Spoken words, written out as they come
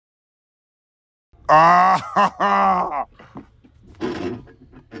Ah,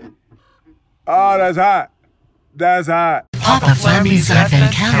 oh, that's hot. That's hot. Papa Flammy's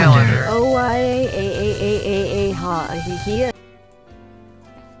Advent Calendar. Oh, hot here.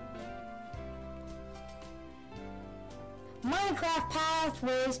 Minecraft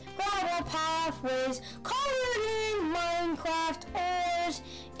pathways, gravel pathways, colored in Minecraft ores.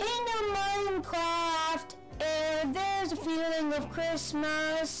 In the Minecraft air, there's a feeling of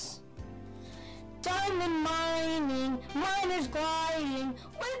Christmas. Diamond mining, miners gliding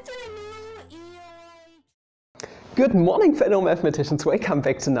with their new EOI. Good morning, fellow mathematicians. Welcome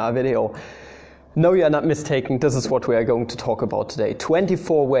back to another video. No, you are not mistaken. This is what we are going to talk about today.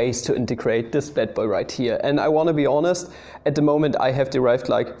 24 ways to integrate this bad boy right here. And I want to be honest, at the moment I have derived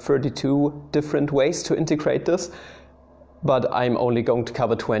like 32 different ways to integrate this. But I'm only going to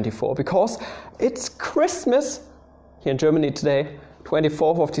cover 24 because it's Christmas here in Germany today,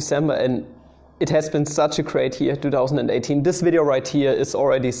 24th of December, and it has been such a great year, 2018. This video right here is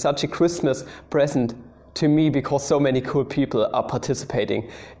already such a Christmas present to me because so many cool people are participating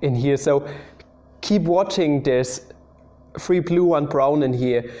in here. So keep watching. There's 3 blue, 1 brown in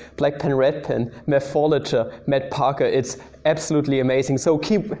here, black pen, red pen, Mfw Matt Parker. It's absolutely amazing. So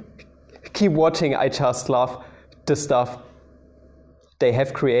keep watching. I just love the stuff they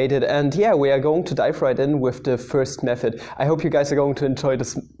have created. And yeah, we are going to dive right in with the first method. I hope you guys are going to enjoy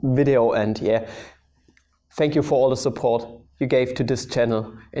this video, and yeah, thank you for all the support you gave to this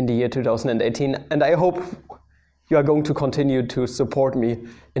channel in the year 2018, and I hope you are going to continue to support me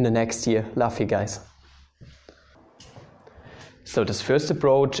in the next year. Love you guys. So this first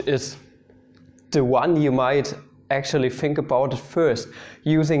approach is the one you might actually think about at first,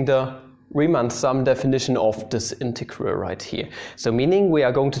 using the Riemann sum definition of this integral right here. So meaning we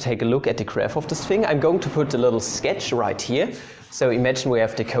are going to take a look at the graph of this thing. I'm going to put a little sketch right here. So imagine we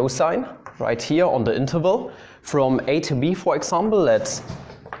have the cosine right here on the interval from a to b, for example. Let's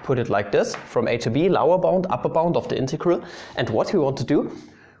put it like this, from a to b, lower bound, upper bound of the integral. And what we want to do,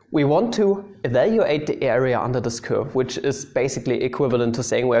 we want to evaluate the area under this curve, which is basically equivalent to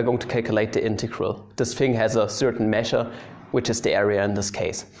saying we are going to calculate the integral. This thing has a certain measure, which is the area in this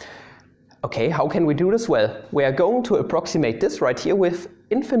case. Okay, how can we do this? Well, we are going to approximate this right here with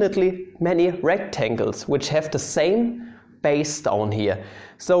infinitely many rectangles, which have the same base down here.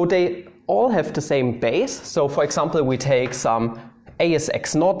 So they all have the same base. So for example, we take some a is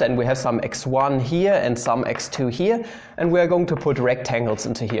x0, then we have some x1 here and some x2 here, and we are going to put rectangles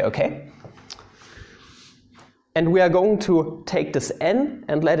into here, okay? And we are going to take this n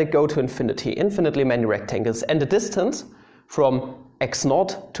and let it go to infinity, infinitely many rectangles. And the distance from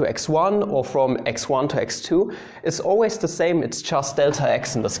x0 to x1 or from x1 to x2 is always the same. It's just delta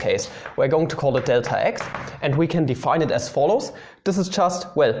x in this case. We're going to call it delta x, and we can define it as follows. This is just,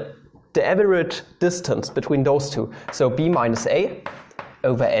 well, the average distance between those two. So b minus a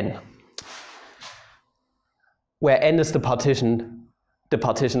over n, where n is the partitions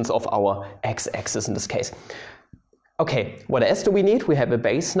of our x-axis in this case. Okay, what else do we need? We have a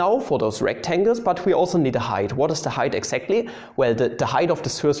base now for those rectangles, but we also need a height. What is the height exactly? Well, the height of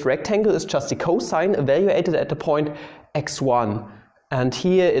this first rectangle is just the cosine evaluated at the point x1. And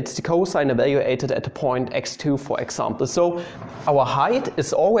here it's the cosine evaluated at the point x2, for example. So our height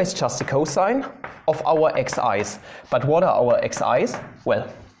is always just the cosine of our xi's. But what are our xi's?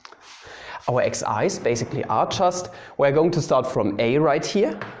 Well, our xi's basically are just, we're going to start from a right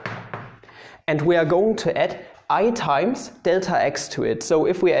here, and we are going to add I times delta x to it. So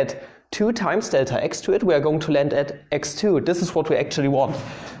if we add 2 times delta x to it, we are going to land at x2. This is what we actually want.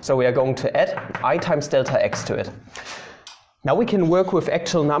 So we are going to add I times delta x to it. Now we can work with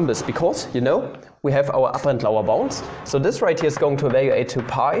actual numbers because, you know, we have our upper and lower bounds. So this right here is going to evaluate to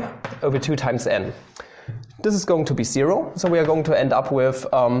pi over 2 times n. This is going to be 0. So we are going to end up with,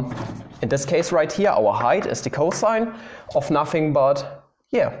 in this case right here, our height is the cosine of nothing but,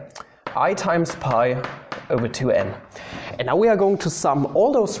 yeah, I times pi over 2n. And now we are going to sum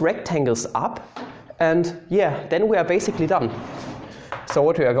all those rectangles up, and yeah, then we are basically done. So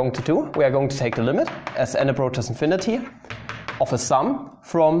what we are going to do, we are going to take the limit as n approaches infinity of a sum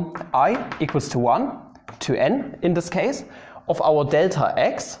from I equals to 1 to n, in this case, of our delta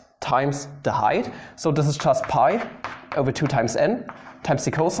x times the height. So this is just pi over 2 times n times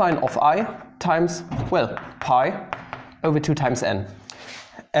the cosine of I times, well, pi over 2 times n.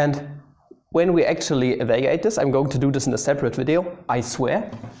 And when we actually evaluate this, I'm going to do this in a separate video, I swear,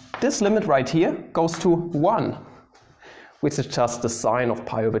 this limit right here goes to 1, which is just the sine of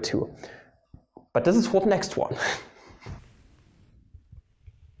pi over 2. But this is for the next one.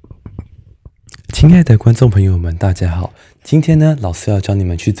 亲爱的观众朋友们，大家好！今天呢，老师要教你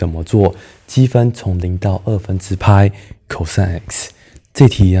们去怎么做积分从0到2/π cosine x。这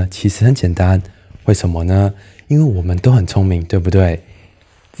题呢其实很简单，为什么呢？因为我们都很聪明，对不对？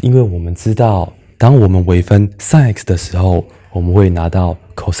因为我们知道，当我们微分 sin x 的时候，我们会拿到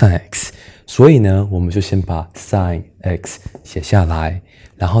cosine x， 所以呢，我们就先把 sin x 写下来，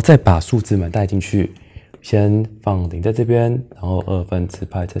然后再把数字们带进去，先放0在这边，然后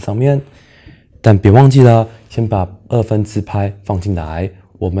2/π在上面。但别忘记了，先把2/π放进来，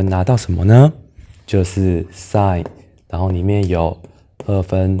我们拿到什么呢？就是 sin， 然后里面有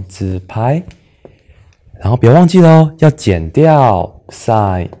2/π，然后别忘记了要减掉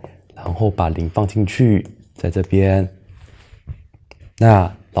sin， 然后把0放进去，在这边。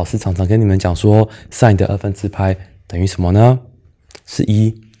那老师常常跟你们讲说 sin 的2/π等于什么呢？是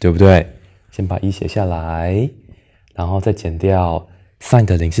1，对不对？先把1写下来，然后再减掉 sin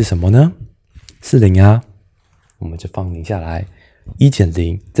的0是什么呢？是0啊，我们就放0下来。1减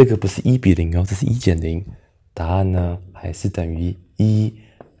0，这个不是1比0哦，这是1减0。答案呢还是等于1。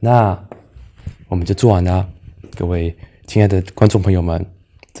那我们就做完了，各位亲爱的观众朋友们，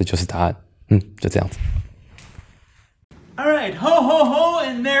这就是答案。就这样子。Alright, ho ho ho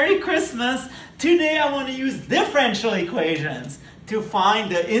and Merry Christmas! Today I want to use differential equations to find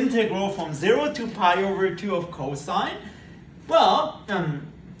the integral from 0 to π/2 of cosine. Well,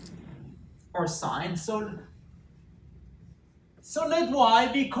 or sine, so let y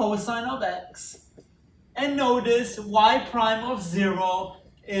be cosine of x. And notice y prime of 0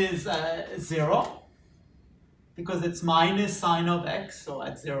 is 0, because it's minus sine of x, so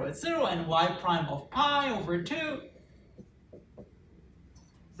at 0 it's 0, and y prime of π/2,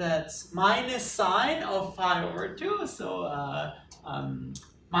 that's minus sine of π/2, so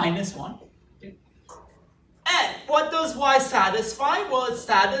minus 1. And what does y satisfy? Well, it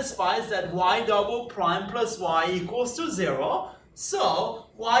satisfies that y double prime plus y equals to 0. So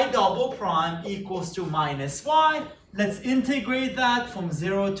y double prime equals to minus y. Let's integrate that from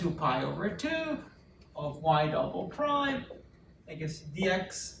 0 to π/2 of y double prime. I guess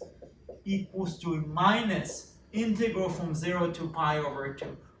dx equals to minus integral from 0 to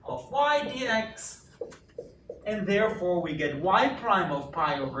π/2 of y dx. And therefore we get y prime of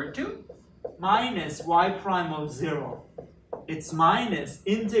π/2 minus y prime of 0. It's minus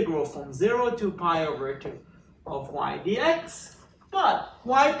integral from 0 to π/2 of y dx. But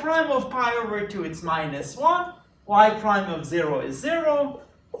y prime of π/2, it's minus 1. Y prime of 0 is 0.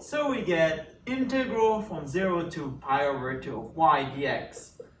 So we get integral from 0 to π/2 of y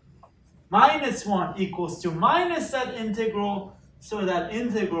dx. Minus 1 equals to minus that integral. So that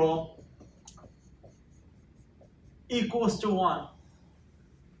integral equals to 1.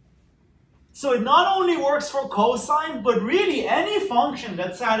 So it not only works for cosine, but really any function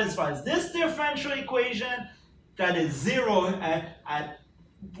that satisfies this differential equation that is 0 at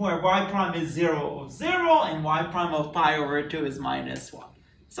where y prime is 0 of 0 and y prime of π/2 is minus 1.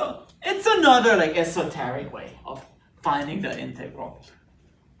 So it's another like esoteric way of finding the integral.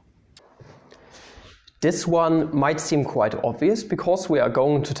 This one might seem quite obvious because we are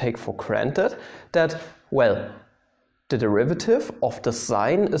going to take for granted that, well, the derivative of the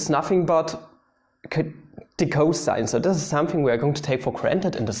sine is nothing but the cosine. So this is something we are going to take for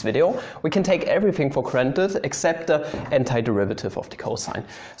granted in this video. We can take everything for granted except the antiderivative of the cosine.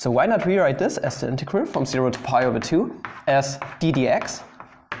 So why not rewrite this as the integral from 0 to π/2 as d dx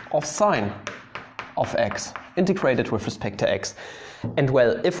of sine of x, integrated with respect to x. And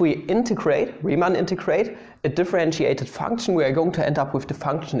well, if we integrate, Riemann integrate, a differentiated function, we are going to end up with the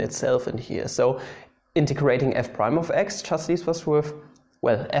function itself in here. So integrating f prime of x just leaves us with,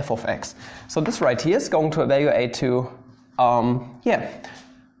 well, f of x. So this right here is going to evaluate to,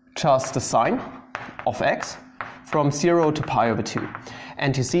 just the sine of x from 0 to π/2.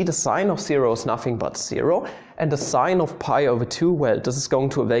 And you see the sine of 0 is nothing but 0. And the sine of π/2, well, this is going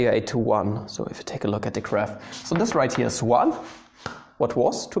to evaluate to 1. So if you take a look at the graph. So this right here is 1. What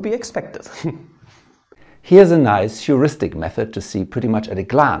was to be expected. Here's a nice heuristic method to see pretty much at a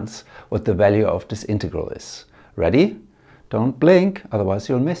glance what the value of this integral is. Ready? Don't blink, otherwise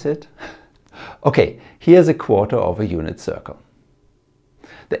you'll miss it. Okay, here's a quarter of a unit circle.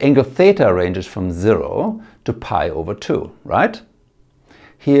 The angle theta ranges from 0 to π/2, right?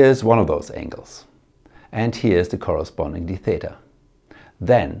 Here's one of those angles. And here's the corresponding d theta.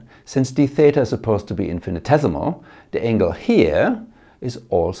 Then, since d theta is supposed to be infinitesimal, the angle here is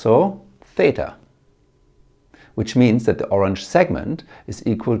also theta. Which means that the orange segment is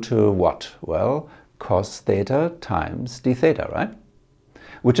equal to what? Well, cos theta times d theta, right?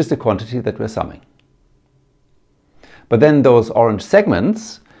 Which is the quantity that we're summing. But then those orange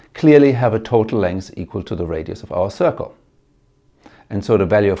segments clearly have a total length equal to the radius of our circle. And so the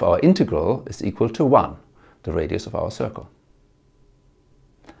value of our integral is equal to 1, the radius of our circle.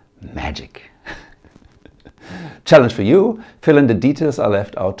 Magic! Challenge for you, fill in the details I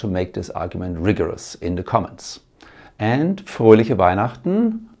left out to make this argument rigorous in the comments. And fröhliche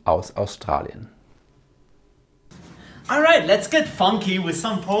Weihnachten aus Australien. Alright, let's get funky with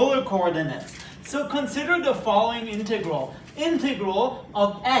some polar coordinates. So consider the following integral. Integral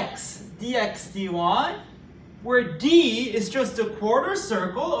of x dx dy, where d is just a quarter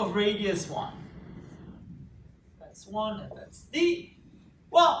circle of radius 1. That's 1 and that's d.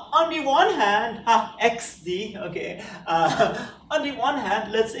 Well, on the one hand, xd, okay. On the one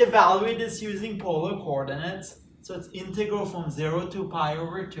hand, let's evaluate this using polar coordinates. So it's integral from 0 to pi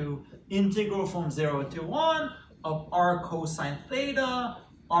over 2, integral from 0 to 1 of r cosine theta,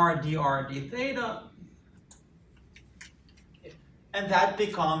 r dr d theta. And that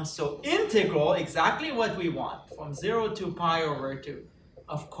becomes, so integral, exactly what we want, from 0 to pi over 2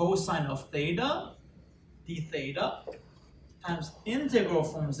 of cosine of theta, d theta, times integral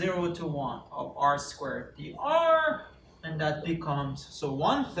from 0 to 1 of r squared dr, and that becomes, so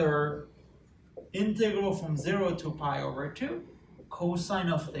 1/3 integral from 0 to pi over 2 cosine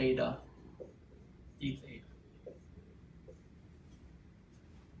of theta, d theta.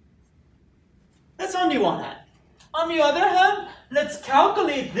 That's on the one hand. On the other hand, let's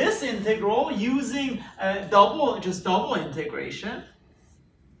calculate this integral using just double integration.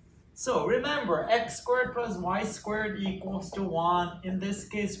 So remember, x squared plus y squared equals to 1. In this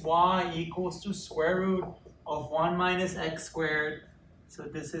case, y equals to square root of 1 minus x squared. So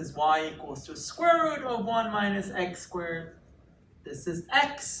this is y equals to square root of 1 minus x squared. This is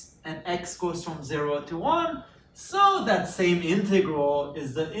x, and x goes from 0 to 1. So that same integral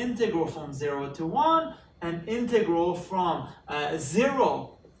is the integral from 0 to 1, and integral from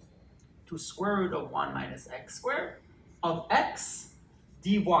 0 to square root of 1 minus x squared of x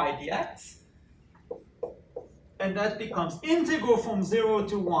dy dx, and that becomes integral from 0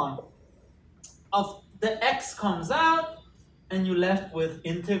 to 1 of the x comes out, and you're left with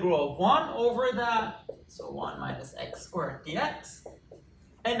integral of 1 over that, so 1 minus x squared dx.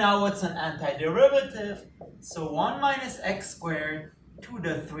 And now it's an antiderivative, so 1 minus x squared to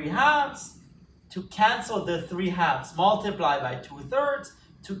the 3/2. To cancel the 3/2, multiply by 2/3.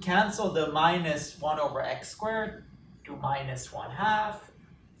 To cancel the minus 1 over x squared, do minus 1/2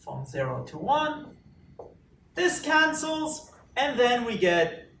 from 0 to 1. This cancels, and then we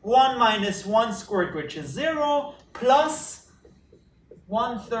get 1 minus 1 squared, which is 0, plus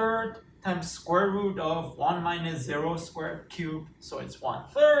 1/3 times square root of 1 minus 0 squared cubed, so it's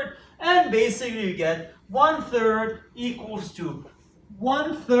 1/3. And basically you get 1/3 equals to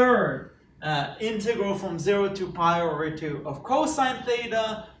 1/3 integral from 0 to pi over 2 of cosine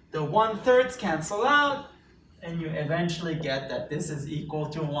theta. The 1/3s cancel out, and you eventually get that this is equal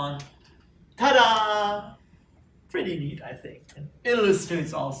to 1. Ta-da! Pretty neat, I think. And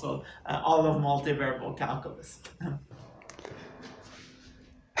illustrates also all of multivariable calculus.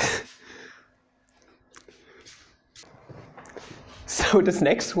 So this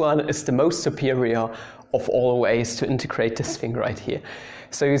next one is the most superior of all ways to integrate this thing right here.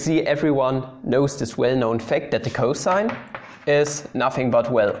 So you see, everyone knows this well-known fact that the cosine is nothing but,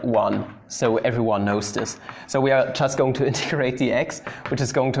 well, 1. So everyone knows this. So we are just going to integrate the x, which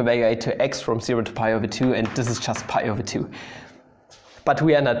is going to evaluate to x from 0 to pi over 2, and this is just pi over 2. But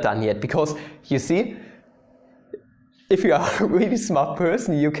we are not done yet, because you see, if you are a really smart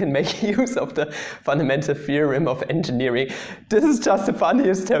person, you can make use of the fundamental theorem of engineering. This is just the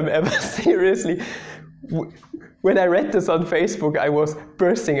funniest term ever, seriously. When I read this on Facebook, I was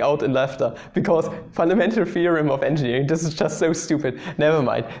bursting out in laughter, because fundamental theorem of engineering, this is just so stupid. Never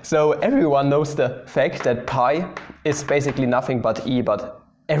mind. So everyone knows the fact that pi is basically nothing but e, but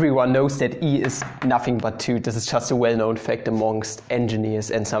everyone knows that e is nothing but 2. This is just a well-known fact amongst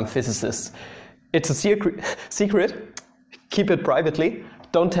engineers and some physicists. It's a secret. Keep it privately.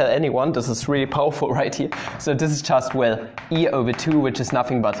 Don't tell anyone. This is really powerful right here. So this is just, well, e over 2, which is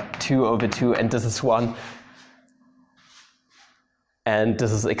nothing but 2 over 2, and this is 1. And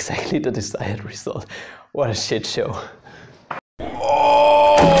this is exactly the desired result. What a shit show.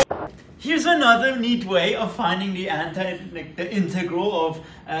 Here's another neat way of finding the integral of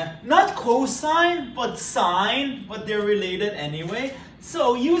not cosine, but sine, but they're related anyway.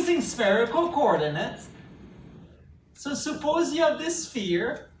 So using spherical coordinates. So suppose you have this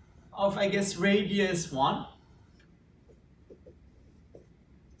sphere of, I guess, radius 1.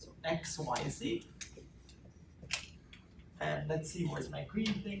 So x, y, z. And let's see, where's my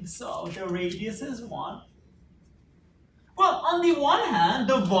green thing? So the radius is 1. Well, on the one hand,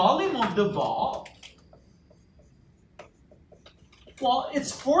 the volume of the ball Well,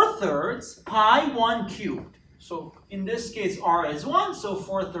 it's 4/3 pi 1 cubed. So in this case, r is 1, so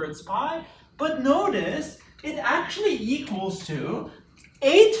 4/3 pi. But notice, it actually equals to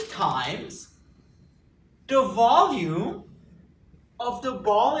 8 times the volume of the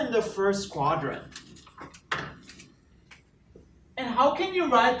ball in the first quadrant. And how can you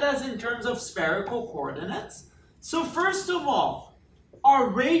write that in terms of spherical coordinates? So first of all, our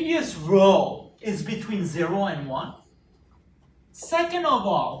radius rho is between 0 and 1. Second of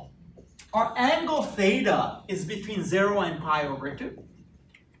all, our angle theta is between 0 and pi over 2.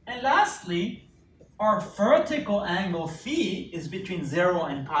 And lastly, our vertical angle phi is between 0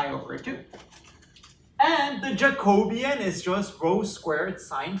 and pi over 2. And the Jacobian is just rho squared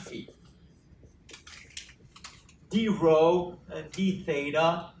sine phi. D rho, d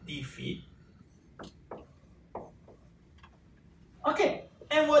theta, d phi. Okay,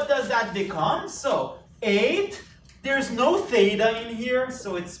 and what does that become? So 8, there's no theta in here,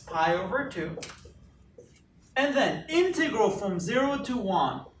 so it's pi over 2. And then integral from 0 to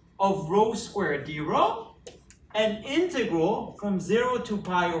 1 of rho squared d rho, and integral from 0 to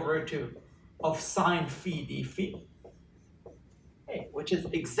pi over 2 of sine phi d phi. Okay, which is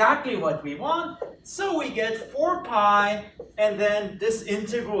exactly what we want. So we get 4 pi, and then this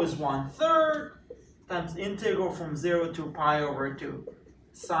integral is 1/3 times integral from 0 to pi over 2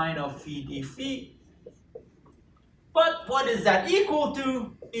 sine of phi d phi. But what is that equal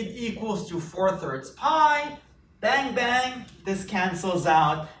to? It equals to 4/3 pi. Bang, bang, this cancels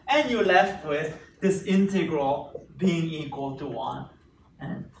out, and you're left with this integral being equal to 1.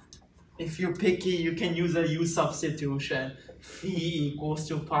 And if you're picky, you can use a u substitution. Phi equals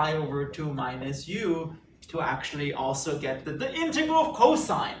to pi over 2 minus u to actually also get the integral of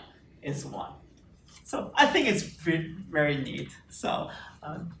cosine is 1. So I think it's very neat. So.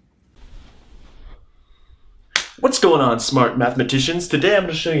 What's going on, smart mathematicians? Today I'm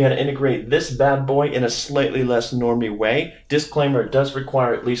going to show you how to integrate this bad boy in a slightly less normy way. Disclaimer, it does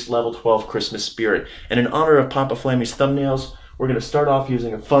require at least level 12 Christmas spirit. And in honor of Papa Flammy's thumbnails, we're going to start off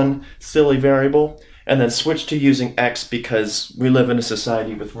using a fun, silly variable, and then switch to using x because we live in a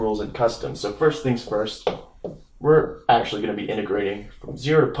society with rules and customs. So first things first, we're actually going to be integrating from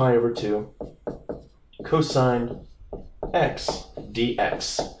 0 to pi over 2 cosine x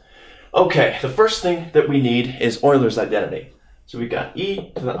dx. Okay, the first thing that we need is Euler's identity. So we've got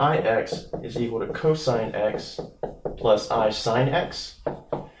e to the ix is equal to cosine x plus I sine x.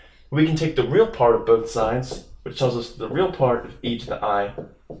 We can take the real part of both sides, which tells us the real part of e to the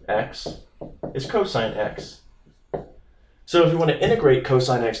ix is cosine x. So if we want to integrate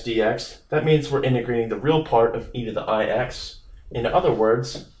cosine x dx, that means we're integrating the real part of e to the ix. In other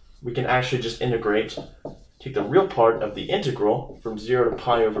words, we can actually just take the real part of the integral from 0 to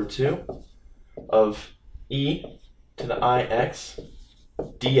pi over 2 of e to the ix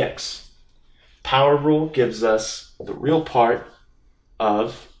dx. Power rule gives us the real part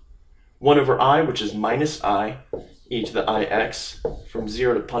of 1 over I, which is minus I, e to the ix from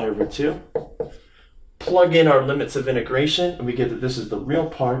 0 to pi over 2. Plug in our limits of integration, and we get that this is the real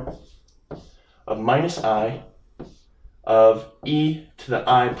part of minus I of e to the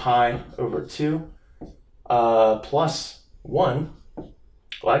I pi over 2 plus 1.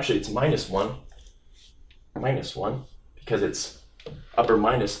 Well, actually, it's minus 1, because it's upper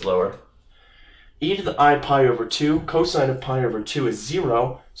minus lower. E to the I pi over 2, cosine of pi over 2 is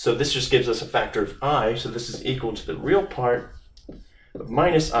 0, so this just gives us a factor of I, so this is equal to the real part of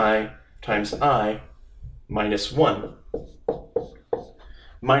minus I times I minus 1.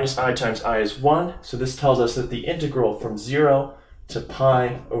 Minus I times I is 1, so this tells us that the integral from 0 to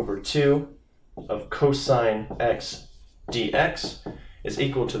pi over 2 of cosine x dx is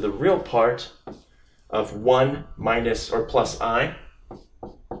equal to the real part of 1 minus or plus I,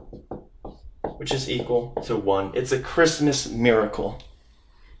 which is equal to 1. It's a Christmas miracle.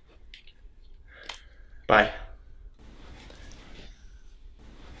 Bye.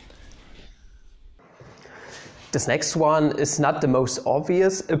 This next one is not the most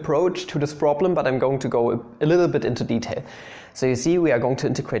obvious approach to this problem, but I'm going to go a little bit into detail. So you see, we are going to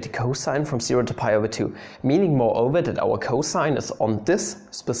integrate the cosine from 0 to pi over 2, meaning moreover that our cosine is on this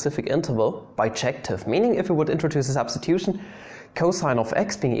specific interval bijective, meaning if we would introduce a substitution, cosine of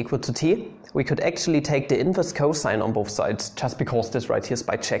x being equal to t, we could actually take the inverse cosine on both sides, just because this right here is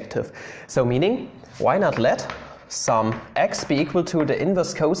bijective. So meaning, why not let some x be equal to the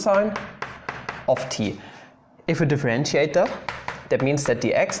inverse cosine of t? If we differentiate that means that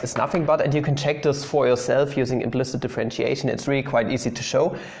the x is nothing but, and you can check this for yourself using implicit differentiation, it's really quite easy to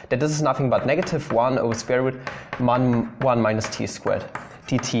show, that this is nothing but negative 1 over square root 1 minus t squared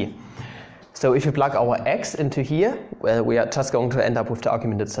dt. So if you plug our x into here, well, we are just going to end up with the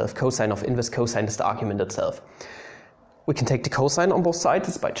argument itself. Cosine of inverse cosine is the argument itself. We can take the cosine on both sides,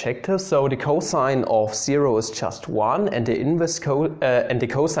 it's bijective, so the cosine of 0 is just 1, and the inverse and the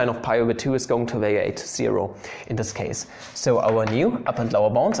cosine of pi over 2 is going to evaluate to 0 in this case. So our new upper and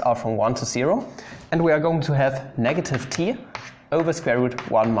lower bounds are from 1 to 0, and we are going to have negative t over square root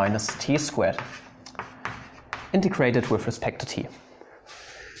 1 minus t squared, integrated with respect to t.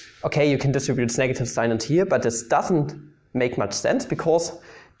 Okay, you can distribute this negative sign into here, but this doesn't make much sense, because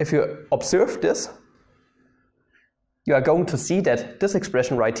if you observe this, you are going to see that this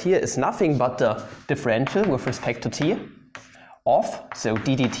expression right here is nothing but the differential with respect to t of, so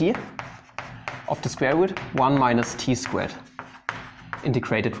d dt, of the square root 1 minus t squared,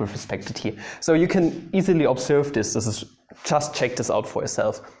 integrated with respect to t. So you can easily observe this. This is, just check this out for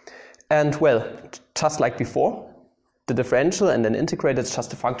yourself. And well, just like before, the differential and then integrated is just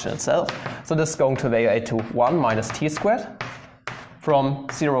the function itself. So this is going to evaluate to 1 minus t squared from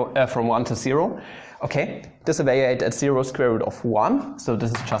 1 to 0. Okay, this evaluate at 0 square root of 1, so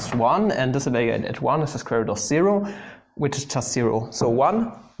this is just 1, and this evaluate at 1 is the square root of 0, which is just 0. So 1,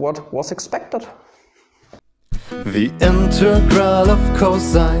 what was expected? The integral of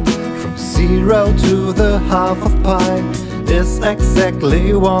cosine from 0 to the half of pi is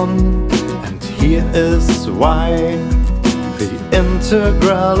exactly 1, and here is why. The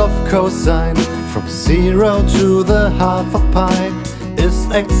integral of cosine from 0 to the half of pi is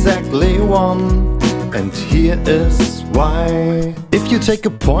exactly 1, and here is why. If you take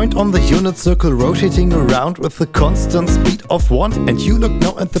a point on the unit circle rotating around with a constant speed of 1, and you look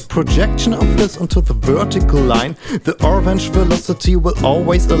now at the projection of this onto the vertical line, the orange velocity will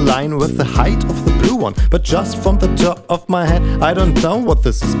always align with the height of the blue one. But just from the top of my head, I don't know what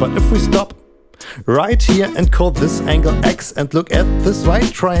this is, but if we stop right here and call this angle x and look at this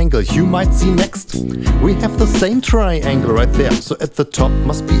right triangle, you might see next we have the same triangle right there, so at the top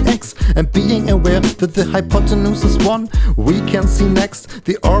must be x. And being aware that the hypotenuse is 1, we can see next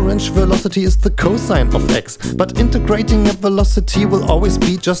the orange velocity is the cosine of x, but integrating a velocity will always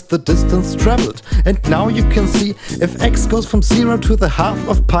be just the distance traveled. And now you can see if x goes from 0 to the half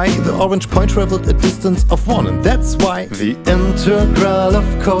of pi, the orange point traveled a distance of 1, and that's why the integral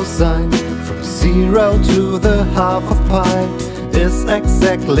of cosine from 0 to the half of pi is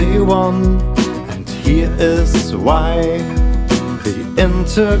exactly 1, and here is why. The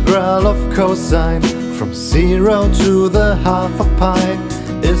integral of cosine from 0 to the half of pi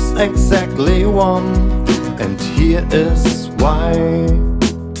is exactly 1, and here is why.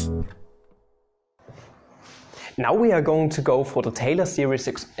 Now we are going to go for the Taylor series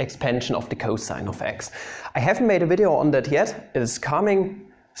expansion of the cosine of x. I haven't made a video on that yet. It is coming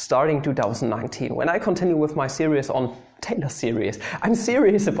starting 2019, when I continue with my series on Taylor series. I'm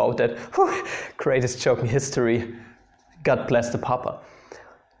serious about that. Whew, greatest joke in history. God bless the papa.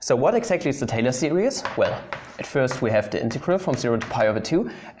 So what exactly is the Taylor series? Well, at first we have the integral from 0 to pi over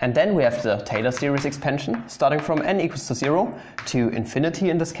 2, and then we have the Taylor series expansion, starting from n equals to 0 to infinity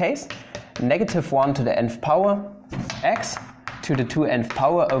in this case, negative 1 to the nth power, x to the 2nth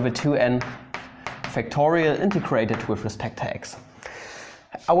power over 2n factorial integrated with respect to x.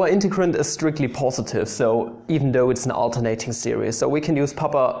 Our integrand is strictly positive, so even though it's an alternating series, so we can use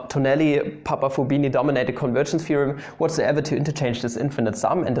Papa-Tonelli, Papa-Fubini dominated convergence theorem whatsoever to interchange this infinite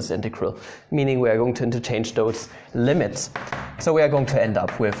sum and this integral, meaning we are going to interchange those limits. So we are going to end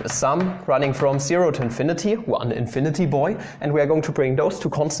up with a sum running from 0 to infinity, one infinity boy, and we are going to bring those two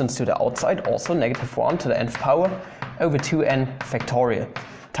constants to the outside, also negative 1 to the nth power over 2n factorial,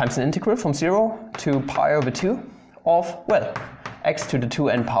 times an integral from 0 to pi over 2 of, well, x to the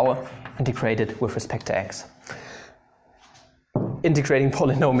 2n power integrated with respect to x. Integrating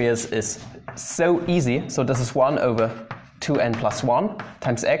polynomials is so easy, so this is 1 over 2n plus 1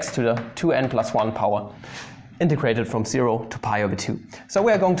 times x to the 2n plus 1 power integrated from 0 to pi over 2. So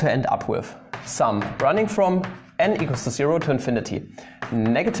we are going to end up with sum running from n equals to 0 to infinity,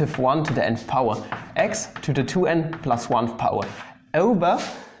 negative 1 to the nth power, x to the 2n plus 1 power over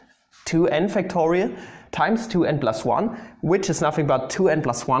 2n factorial times 2n plus 1, which is nothing but 2n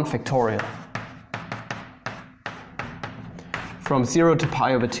plus 1 factorial, from 0 to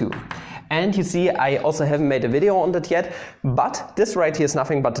pi over 2. And you see, I also haven't made a video on that yet, but this right here is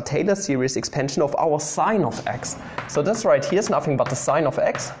nothing but the Taylor series expansion of our sine of x. So this right here is nothing but the sine of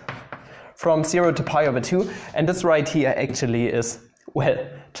x from 0 to pi over 2, and this right here actually is, well,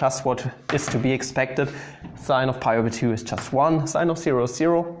 just what is to be expected. Sine of pi over 2 is just 1, sine of 0 is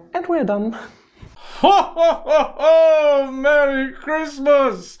 0, and we're done. Ho, ho, ho, ho! Merry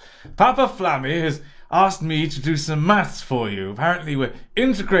Christmas! Papa Flammy is asked me to do some maths for you. Apparently we're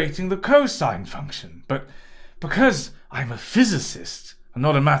integrating the cosine function, but because I'm a physicist and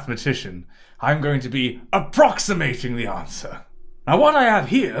not a mathematician, I'm going to be approximating the answer. Now what I have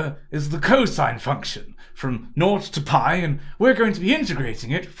here is the cosine function from 0 to pi, and we're going to be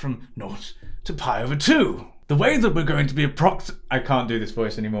integrating it from 0 to pi over 2. The way that we're going to be I can't do this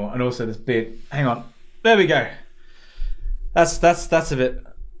voice anymore, and also this beard. Hang on. There we go. That's a bit...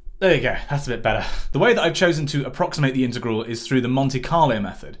 There you go, that's a bit better. The way that I've chosen to approximate the integral is through the Monte Carlo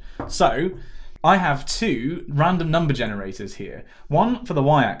method. So, I have two random number generators here, one for the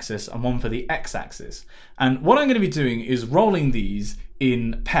y-axis and one for the x-axis. And what I'm going to be doing is rolling these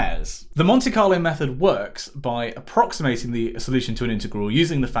in pairs. The Monte Carlo method works by approximating the solution to an integral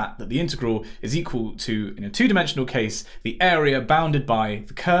using the fact that the integral is equal to, in a two-dimensional case, the area bounded by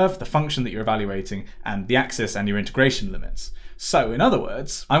the curve, the function that you're evaluating, and the axis and your integration limits. So, in other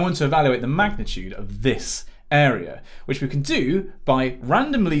words, I want to evaluate the magnitude of this area, which we can do by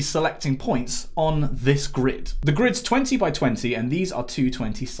randomly selecting points on this grid. The grid's 20 by 20, and these are two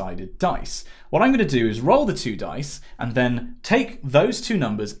 20-sided dice. What I'm going to do is roll the two dice and then take those two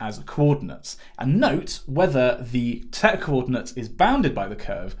numbers as coordinates and note whether the set coordinates is bounded by the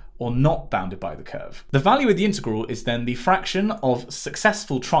curve or not bounded by the curve. The value of the integral is then the fraction of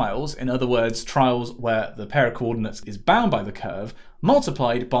successful trials, in other words, trials where the pair of coordinates is bound by the curve,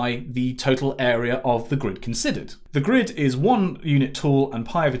 multiplied by the total area of the grid considered. The grid is 1 unit tall and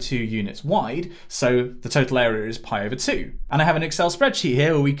pi over 2 units wide, so the total area is pi over 2. And I have an Excel spreadsheet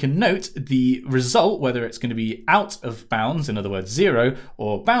here where we can note the result, whether it's going to be out of bounds, in other words 0,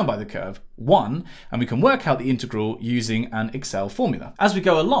 or bound by the curve, 1, and we can work out the integral using an Excel formula. As we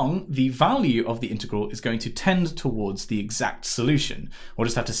go along, the value of the integral is going to tend towards the exact solution. We'll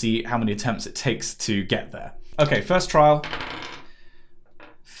just have to see how many attempts it takes to get there. Okay, first trial.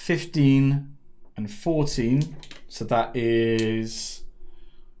 15 and 14, so that is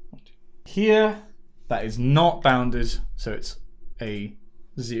here, that is not bounded, so it's a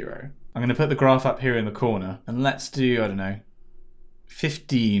 0. I'm going to put the graph up here in the corner, and let's do, I don't know,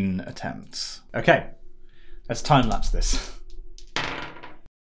 15 attempts. Okay, let's time lapse this.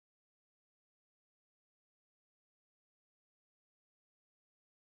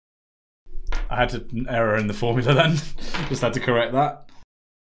 I had an error in the formula then, just had to correct that.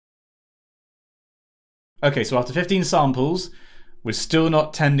 Okay, so after 15 samples, we're still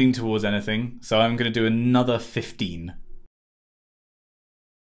not tending towards anything, so I'm going to do another 15.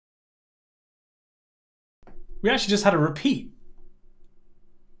 We actually just had a repeat.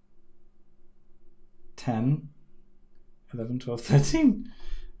 10, 11, 12, 13.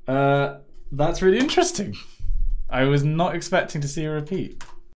 That's really interesting. I was not expecting to see a repeat.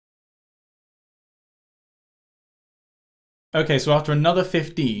 Okay, so after another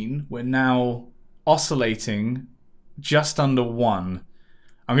 15, we're now oscillating just under 1.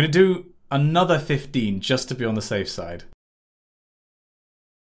 I'm going to do another 15 just to be on the safe side.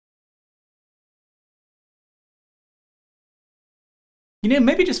 You know,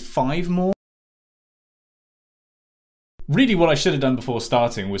 maybe just 5 more. Really what I should have done before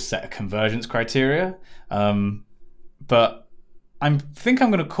starting was set a convergence criteria, but I think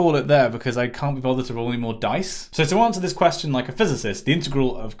I'm going to call it there because I can't be bothered to roll any more dice. So to answer this question like a physicist, the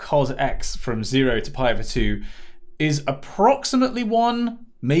integral of cos x from 0 to pi over 2 is approximately 1,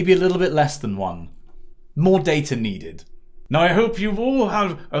 maybe a little bit less than 1. More data needed. Now I hope you've all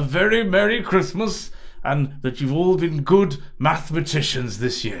had a very Merry Christmas and that you've all been good mathematicians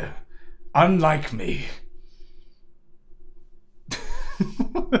this year. Unlike me.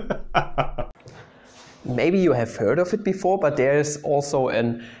 Maybe you have heard of it before, but there is also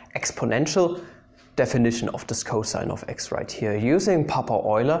an exponential definition of this cosine of x right here. Using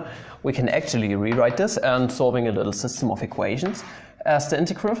Papa-Euler, we can actually rewrite this and solving a little system of equations as the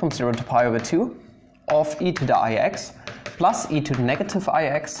integral from 0 to pi over 2 of e to the ix plus e to the negative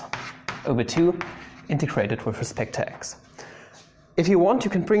ix over 2 integrated with respect to x. If you want, you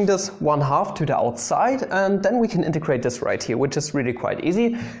can bring this 1/2 to the outside, and then we can integrate this right here, which is really quite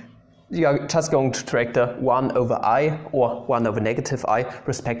easy. You're just going to drag the 1 over I or 1 over negative I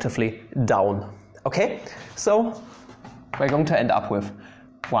respectively down. Okay, so we're going to end up with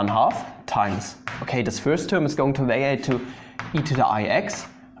 1/2 times. Okay, this first term is going to vary to e to the ix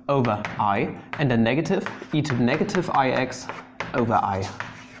over I, and then negative e to the negative ix over I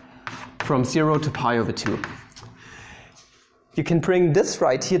from 0 to pi over 2. You can bring this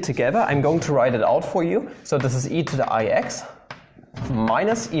right here together. I'm going to write it out for you. So this is e to the ix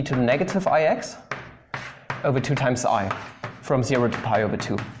minus e to the negative ix over 2 times I from 0 to pi over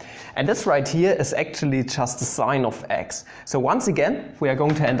 2. And this right here is actually just the sine of x. So once again, we are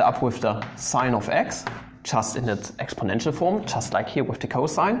going to end up with the sine of x, just in its exponential form, just like here with the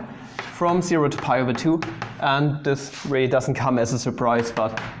cosine, from 0 to pi over 2. And this really doesn't come as a surprise,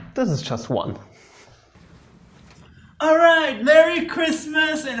 but this is just 1. Alright, Merry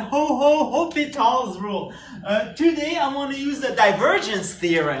Christmas and ho ho hospitals rule. Today I want to use the divergence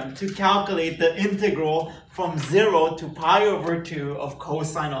theorem to calculate the integral from 0 to pi over 2 of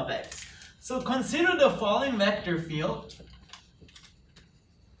cosine of x. So consider the following vector field,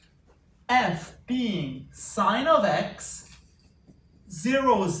 f being sine of x,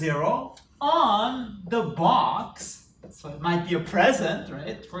 0, 0, on the box, so it might be a present,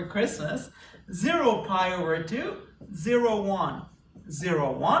 right, for Christmas, 0 pi over 2, 0, 1,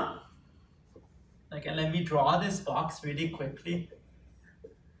 0, 1. Okay, let me draw this box really quickly.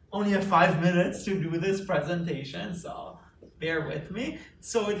 Only have 5 minutes to do this presentation, so bear with me.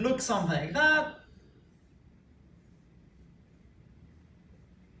 So it looks something like that.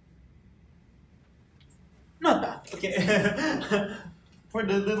 Not bad, okay. For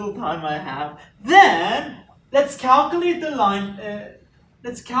the little time I have. Then, let's calculate the line,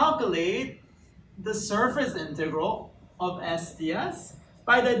 let's calculate the surface integral of s ds.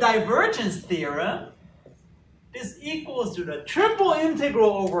 By the divergence theorem, this equals to the triple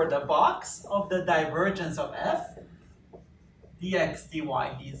integral over the box of the divergence of f, dx, dy,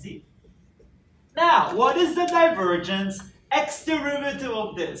 dz. Now, what is the divergence? X derivative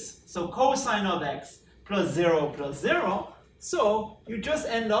of this. So cosine of x plus 0 plus 0. So you just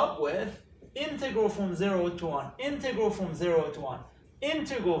end up with integral from 0 to 1, integral from 0 to 1,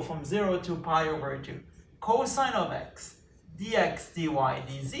 integral from 0 to pi over 2, cosine of x, dx, dy,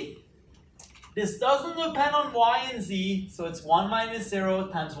 dz. This doesn't depend on y and z, so it's 1 minus 0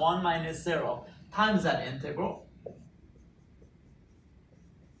 times 1 minus 0 times that integral.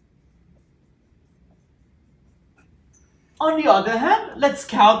 On the other hand, let's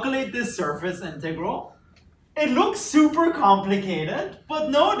calculate this surface integral. It looks super complicated, but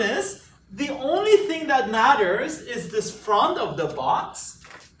notice the only thing that matters is this front of the box.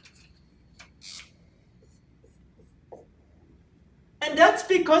 And that's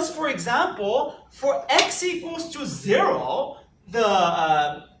because, for example, for x equals to 0,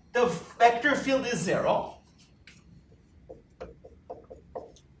 the vector field is 0.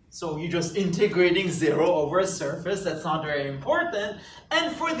 So you're just integrating 0 over a surface. That's not very important.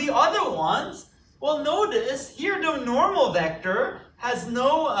 And for the other ones, well, notice here the normal vector has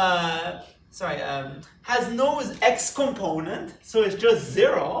no x component, so it's just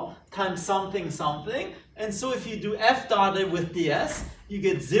 0 times something something. And so if you do f dotted with ds, you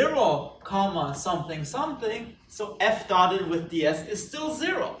get 0 comma something something. So f dotted with ds is still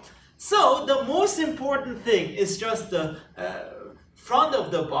 0. So the most important thing is just the front of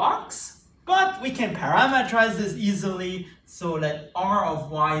the box, but we can parameterize this easily. So let r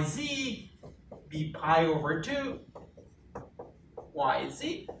of yz be pi over 2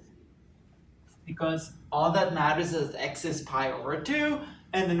 yz, because all that matters is x is pi over 2,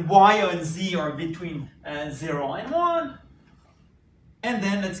 and then y and z are between 0 and 1. And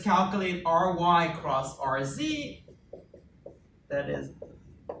then let's calculate ry cross rz, that is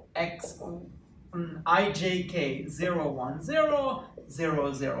x ijk 0, 1, 0,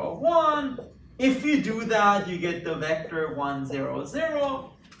 0, 0, 1. If you do that, you get the vector 1, 0, 0.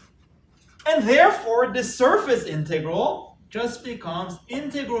 And therefore, the surface integral just becomes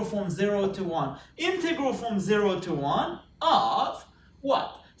integral from 0 to 1. Integral from 0 to 1 of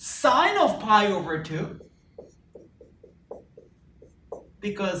what? Sine of pi over 2.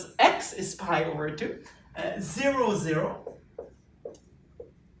 Because x is pi over 2. 0, 0.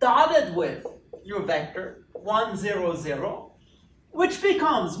 Dotted with your vector 1, 0, 0. Which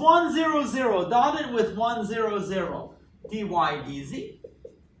becomes 1, 0, 0 dotted with 1, 0, 0 dy dz.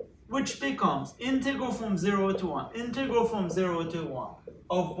 Which becomes integral from 0 to 1, integral from 0 to 1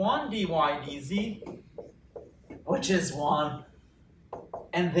 of 1 dy dz, which is 1.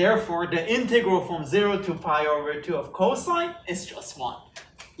 And therefore, the integral from 0 to pi over 2 of cosine is just 1,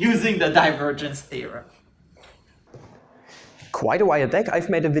 using the divergence theorem. Quite a while back, I've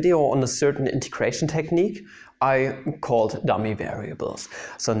made a video on a certain integration technique I called dummy variables.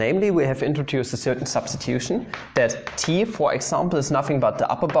 So namely, we have introduced a certain substitution that t, for example, is nothing but the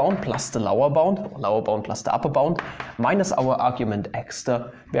upper bound plus the lower bound, or lower bound plus the upper bound, minus our argument x,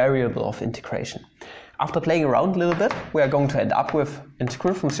 the variable of integration. After playing around a little bit, we are going to end up with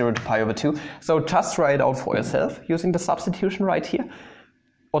integral from 0 to pi over 2. So just try it out for yourself using the substitution right here.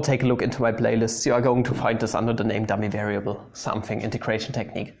 Or take a look into my playlists. You are going to find this under the name dummy variable, something integration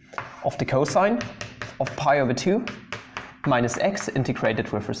technique, of the cosine of pi over 2 minus x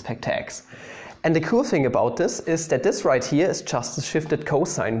integrated with respect to x. And the cool thing about this is that this right here is just a shifted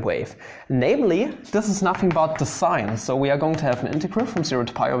cosine wave. Namely, this is nothing but the sine. So we are going to have an integral from 0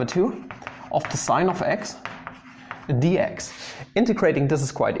 to pi over 2 of the sine of x dx. Integrating this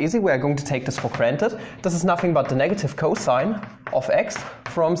is quite easy. We are going to take this for granted. This is nothing but the negative cosine of x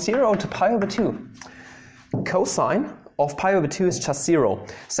from 0 to pi over 2. Cosine of pi over 2 is just 0.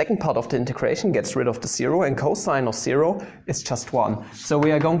 Second part of the integration gets rid of the 0, and cosine of 0 is just 1. So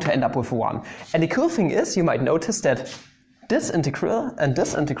we are going to end up with 1. And the cool thing is, you might notice that this integral and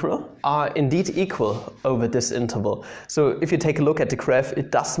this integral are indeed equal over this interval. So if you take a look at the graph, it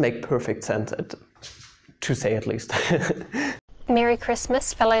does make perfect sense, to say at least. Merry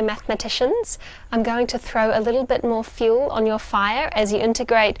Christmas, fellow mathematicians. I'm going to throw a little bit more fuel on your fire as you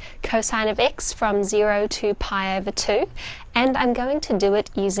integrate cosine of x from 0 to pi over 2, and I'm going to do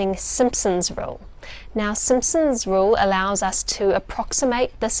it using Simpson's rule. Now, Simpson's rule allows us to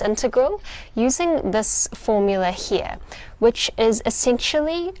approximate this integral using this formula here, which is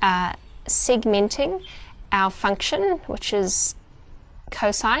essentially segmenting our function, which is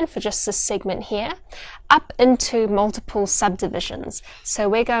cosine for just this segment here, up into multiple subdivisions. So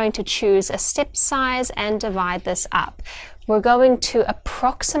we're going to choose a step size and divide this up. We're going to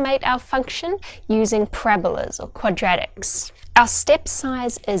approximate our function using parabolas or quadratics. Our step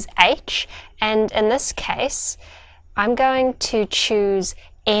size is h, and in this case I'm going to choose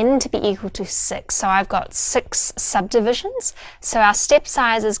n to be equal to 6. So I've got 6 subdivisions. So our step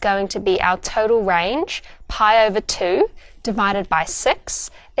size is going to be our total range, pi over 2, divided by 6.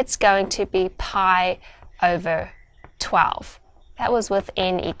 It's going to be pi over 12. That was with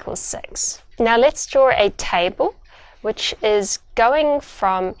n equals 6. Now let's draw a table which is going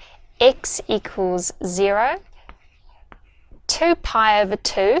from x equals 0 to pi over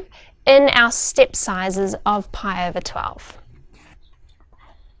 2 in our step sizes of pi over 12.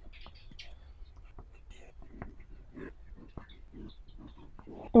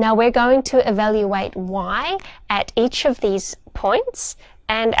 Now we're going to evaluate y at each of these points,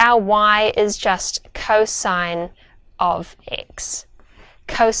 and our y is just cosine of x.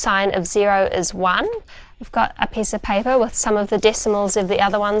 Cosine of 0 is 1. We've got a piece of paper with some of the decimals of the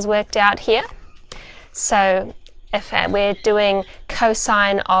other ones worked out here. So if we're doing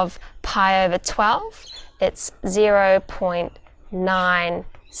cosine of pi over 12, it's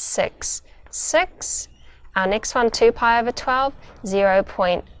 0.966. Our next one, 2 pi over 12,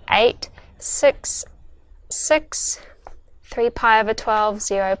 0.866. 3 pi over 12,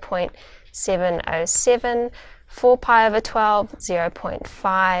 0.707. 4 pi over 12,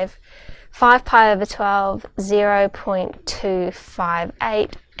 0.5. 5 pi over 12,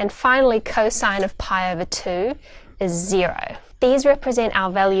 0.258. And finally, cosine of pi over 2 is 0. These represent our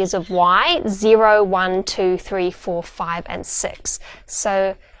values of y, 0, 1, 2, 3, 4, 5, and 6.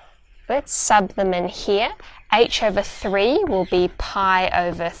 So let's sub them in here. H over 3 will be pi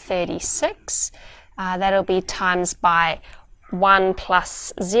over 36. That'll be times by 1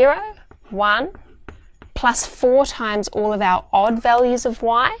 plus 0, 1, plus 4 times all of our odd values of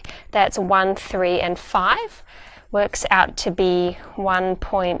y. That's 1, 3, and 5. Works out to be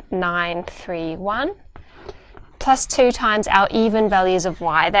 1.931. Plus 2 times our even values of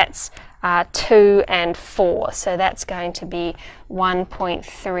y. That's 2 and 4. So that's going to be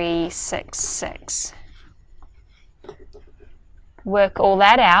 1.366. Work all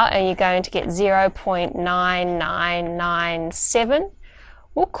that out and you're going to get 0.9997.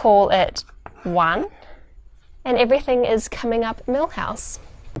 We'll call it 1. And everything is coming up Milhouse.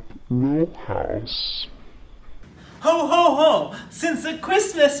 Milhouse. Ho ho ho! Since the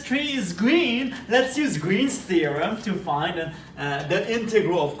Christmas tree is green, let's use Green's theorem to find the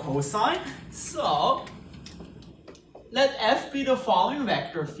integral of cosine. So let f be the following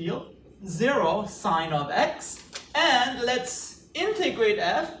vector field, 0 sine of x, and let's integrate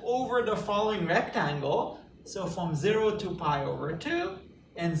f over the following rectangle. So from 0 to pi over 2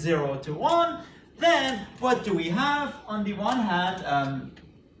 and 0 to 1. Then what do we have? On the one hand,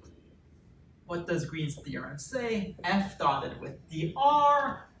 what does Green's theorem say? F dotted with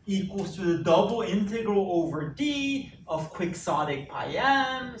dr equals to the double integral over d of quixotic pi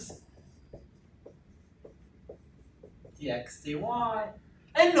m's dx dy.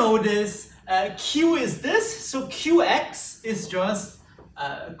 And notice q is this, so qx is just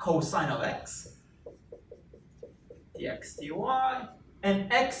cosine of x dx dy.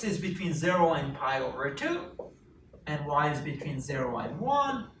 And x is between 0 and pi over 2, and y is between 0 and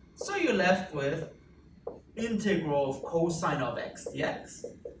 1. So you're left with integral of cosine of x dx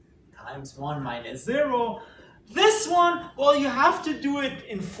times 1 minus 0. This one, well, you have to do it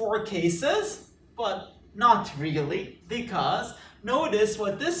in 4 cases, but Not really, because notice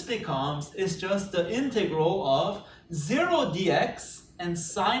what this becomes is just the integral of 0 dx and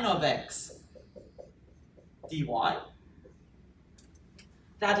sine of x dy.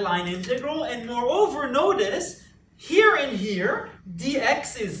 That line integral, and moreover notice here and here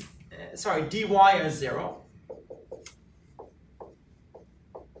dx is, dy is 0.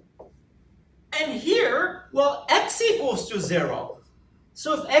 And here, well, x equals to 0.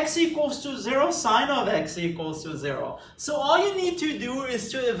 So if x equals to 0, sine of x equals to 0. So all you need to do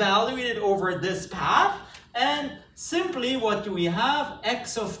is to evaluate it over this path, and simply what do we have?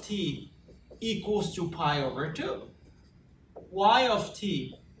 X of t equals to pi over 2. Y of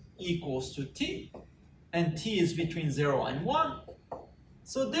t equals to t, and t is between 0 and 1.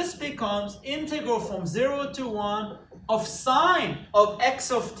 So this becomes integral from 0 to 1 of sine of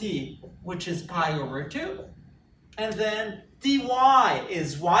x of t, which is pi over 2. And then dy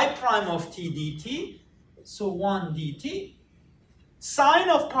is y prime of t dt, so 1 dt. Sine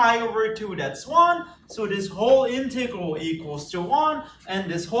of pi over 2, that's 1. So this whole integral equals to 1.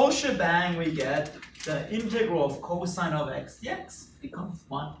 And this whole shebang, we get the integral of cosine of x dx becomes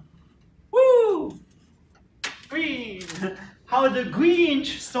 1. Woo! Green! How the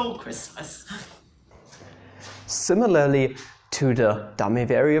Grinch stole Christmas. Similarly to the dummy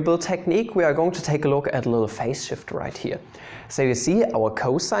variable technique, we are going to take a look at a little phase shift right here. So you see our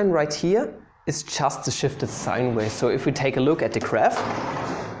cosine right here is just the shifted sine wave. So if we take a look at the graph,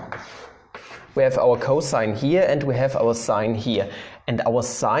 we have our cosine here and we have our sine here. And our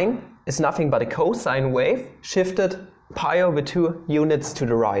sine is nothing but a cosine wave shifted pi over 2 units to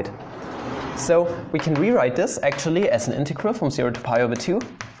the right. So we can rewrite this actually as an integral from 0 to pi over 2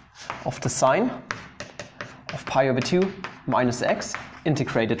 of the sine of pi over 2 minus x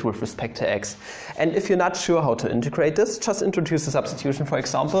integrated with respect to x. And if you're not sure how to integrate this, just introduce a substitution, for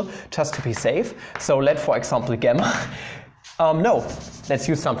example, just to be safe. So let, for example, gamma. No, let's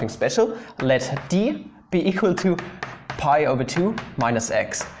use something special. Let d be equal to pi over 2 minus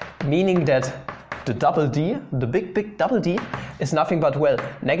x, meaning that the double d, the big double D, is nothing but, well,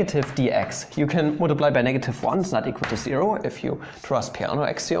 negative dx. You can multiply by -1, it's not equal to 0, if you trust Peano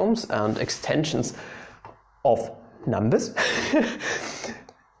axioms and extensions of numbers.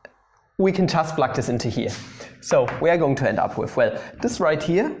 We can just plug this into here. So we are going to end up with, well, this right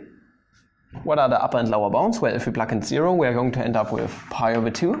here. What are the upper and lower bounds? Well, if we plug in 0, we are going to end up with pi over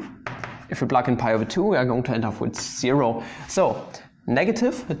 2. If we plug in pi over 2, we are going to end up with 0. So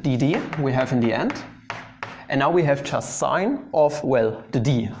negative dd we have in the end. And now we have just sine of, well, the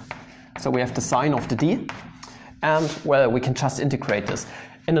d. So we have the sine of the d. And, well, we can just integrate this.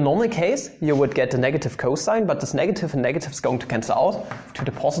 In the normal case, you would get the negative cosine, but this negative and negative is going to cancel out to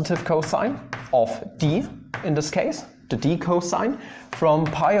the positive cosine of d, in this case, the d cosine, from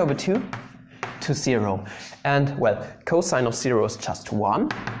pi over 2 to 0. And, well, cosine of 0 is just 1.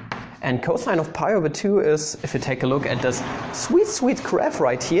 And cosine of pi over 2 is, if you take a look at this sweet graph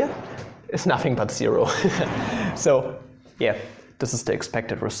right here, is nothing but 0. So, yeah, this is the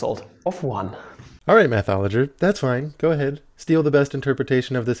expected result of 1. All right, Mathologer, that's fine. Go ahead. Steal the best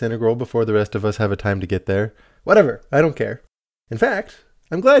interpretation of this integral before the rest of us have a time to get there. Whatever, I don't care. In fact,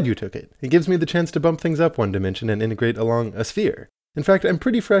 I'm glad you took it. It gives me the chance to bump things up one dimension and integrate along a sphere. In fact, I'm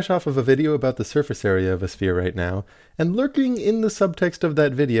pretty fresh off of a video about the surface area of a sphere right now, and lurking in the subtext of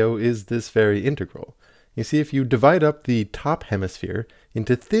that video is this very integral. You see, if you divide up the top hemisphere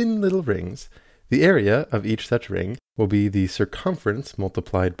into thin little rings, the area of each such ring will be the circumference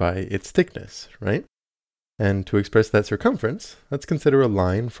multiplied by its thickness, right? And to express that circumference, let's consider a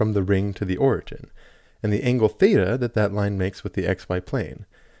line from the ring to the origin, and the angle theta that that line makes with the xy plane.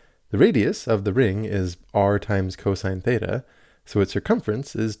 The radius of the ring is r times cosine theta, so its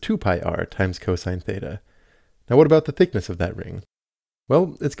circumference is 2 pi r times cosine theta. Now what about the thickness of that ring?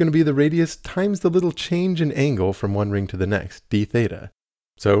 Well, it's going to be the radius times the little change in angle from one ring to the next, d theta.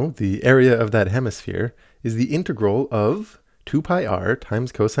 So the area of that hemisphere is the integral of 2 pi r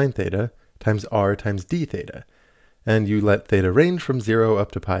times cosine theta times r times d theta. And you let theta range from 0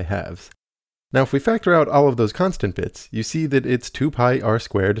 up to pi halves. Now if we factor out all of those constant bits, you see that it's 2 pi r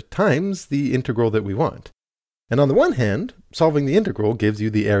squared times the integral that we want. And on the one hand, solving the integral gives you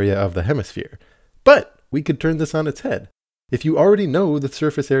the area of the hemisphere. But we could turn this on its head. If you already know the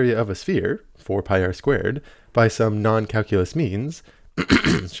surface area of a sphere, 4 pi r squared, by some non-calculus means,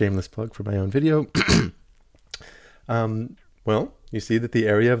 shameless plug for my own video, well, you see that the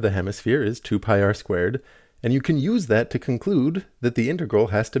area of the hemisphere is 2 pi r squared, and you can use that to conclude that the integral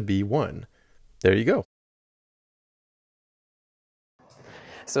has to be 1. There you go.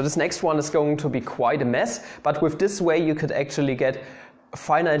 So this next one is going to be quite a mess, but with this way you could actually get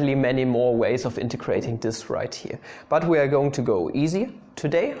finitely many more ways of integrating this right here. But we are going to go easy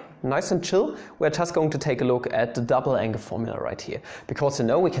today, nice and chill. We're just going to take a look at the double angle formula right here. Because you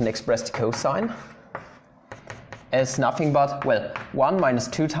know we can express the cosine as nothing but, well, 1 minus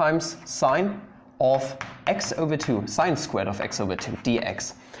 2 times sine of x over 2, sine squared of x over 2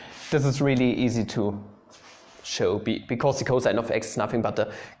 dx. This is really easy to show because the cosine of x is nothing but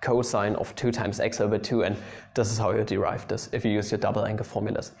the cosine of 2 times x over 2, and this is how you derive this if you use your double angle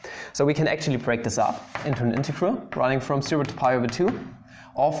formulas. So we can actually break this up into an integral running from 0 to pi over 2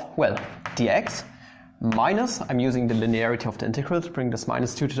 of, well, dx minus, I'm using the linearity of the integral to bring this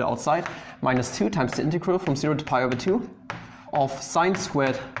minus 2 to the outside, minus 2 times the integral from 0 to pi over 2 of sine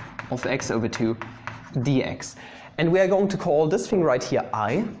squared of x over 2 dx. And we are going to call this thing right here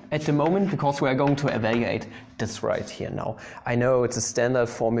I at the moment because we are going to evaluate this right here now. I know it's a standard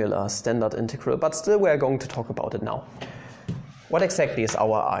formula, standard integral, but still we are going to talk about it now. What exactly is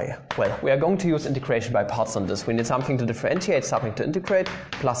our I? Well, we are going to use integration by parts on this. We need something to differentiate, something to integrate,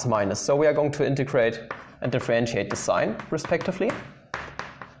 plus minus. So we are going to integrate and differentiate the sign, respectively.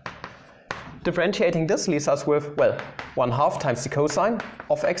 Differentiating this leaves us with, well, 1/2 times the cosine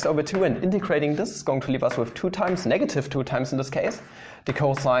of x over 2, and integrating this is going to leave us with 2 times, negative 2 times in this case, the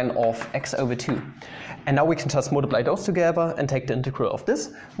cosine of x over 2. And now we can just multiply those together and take the integral of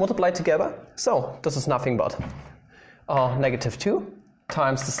this, multiply together. So this is nothing but negative 2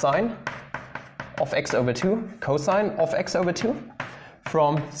 times the sine of x over 2, cosine of x over 2,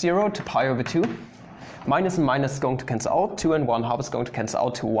 from 0 to pi over 2. Minus and minus is going to cancel out, 2 and 1/2 is going to cancel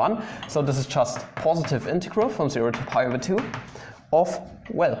out to 1. So this is just positive integral from 0 to pi over 2 of,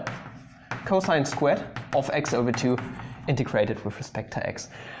 well, cosine squared of x over 2 integrated with respect to x.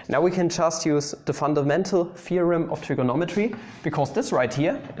 Now we can just use the fundamental theorem of trigonometry, because this right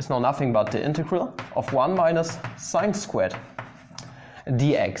here is now nothing but the integral of 1 minus sine squared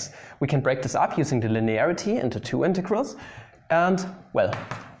dx. We can break this up using the linearity into 2 integrals, and, well,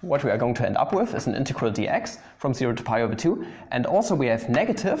 what we are going to end up with is an integral dx from 0 to pi over 2, and also we have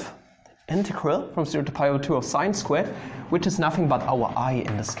negative integral from 0 to pi over 2 of sine squared, which is nothing but our I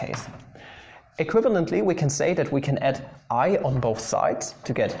in this case. Equivalently, we can say that we can add I on both sides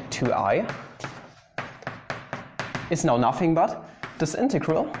to get 2I. It's now nothing but this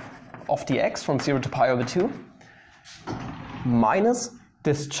integral of dx from 0 to pi over 2 minus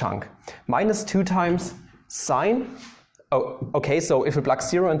this chunk, minus 2 times sine. Oh, okay, so if we plug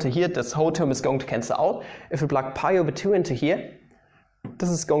 0 into here, this whole term is going to cancel out. If we plug pi over 2 into here, this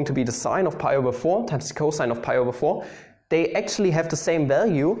is going to be the sine of pi over 4 times the cosine of pi over 4. They actually have the same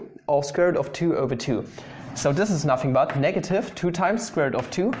value of square root of 2 over 2. So this is nothing but negative 2 times square root of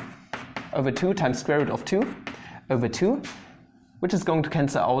 2 over 2 times square root of 2 over 2, which is going to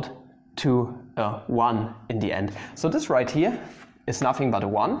cancel out to 1 in the end. So this right here is nothing but a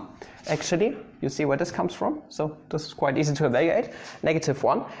 1. Actually, you see where this comes from? So this is quite easy to evaluate. Negative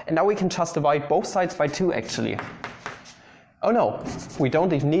 1. And now we can just divide both sides by 2 actually. Oh no, we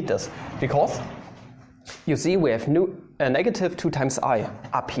don't even need this, because you see we have negative 2 times I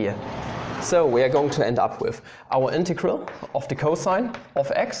up here. So we are going to end up with our integral of the cosine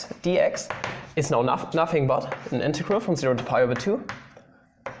of x dx is now nothing but an integral from 0 to pi over 2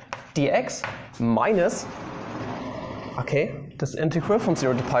 dx minus, okay, this integral from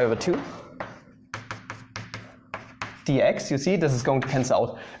 0 to pi over 2 dx. You see, this is going to cancel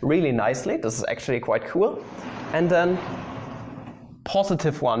out really nicely. This is actually quite cool. And then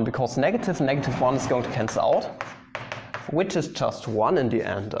positive 1, because negative and negative 1 is going to cancel out, which is just 1 in the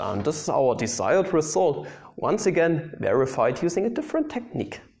end. And this is our desired result. Once again, verified using a different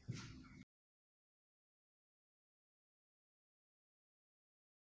technique.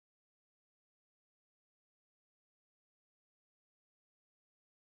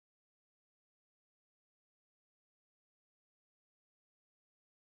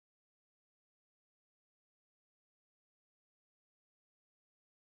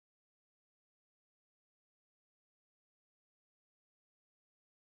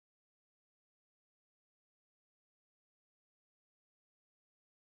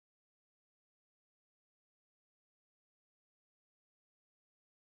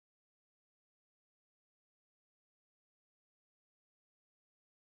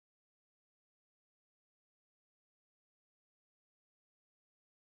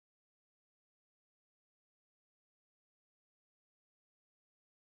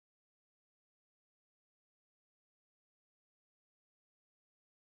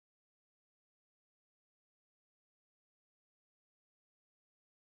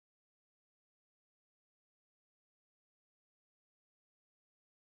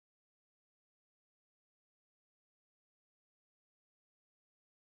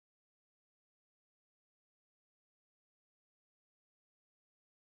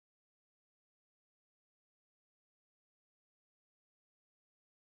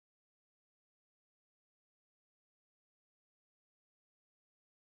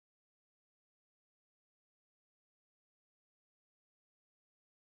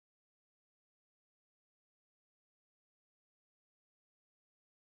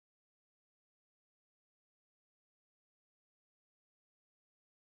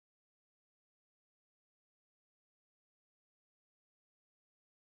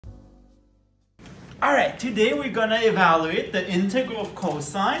 Alright, today we're gonna evaluate the integral of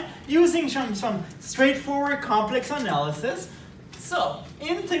cosine using some straightforward complex analysis. So,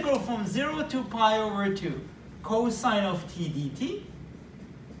 integral from 0 to pi over 2 cosine of t dt.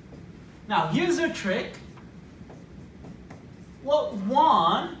 Now here's a trick. Well,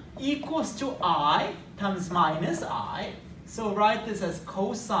 1 equals to I times minus I. So write this as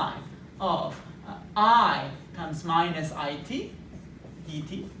cosine of I times minus it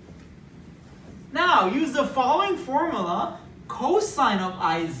dt. Now use the following formula. Cosine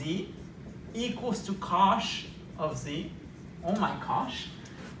of iz equals to cosh of z. Oh my gosh.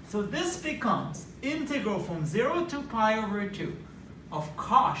 So this becomes integral from 0 to pi over 2 of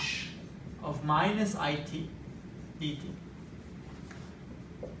cosh of minus it dt.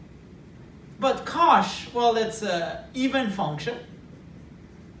 But cosh, well, it's an even function.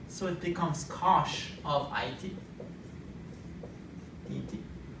 So it becomes cosh of it dt.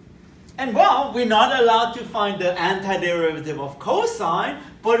 And well, we're not allowed to find the antiderivative of cosine,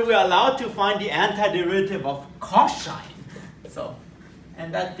 but we're allowed to find the antiderivative of cosine. So,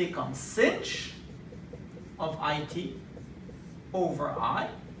 and that becomes sinh of it over I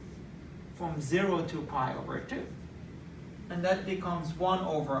from 0 to pi over 2. And that becomes 1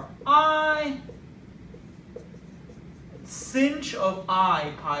 over I sinh of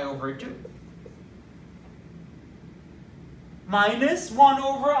I pi over 2. Minus 1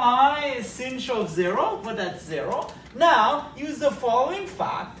 over I is sinh of 0, but that's 0. Now, use the following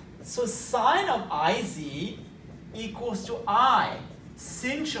fact. So sine of iz equals to I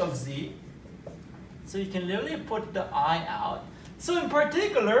sinh of z. So you can literally put the I out. So in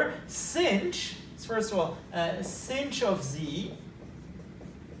particular, sinh, first of all, sinh of z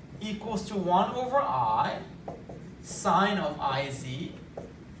equals to 1 over I sine of iz.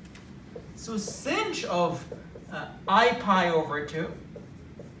 So sinh of I pi over 2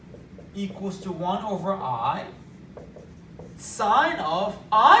 equals to 1 over I sine of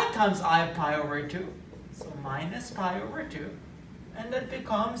I times I pi over 2. So minus pi over 2. And that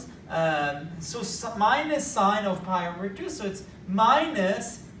becomes, minus sine of pi over 2. So it's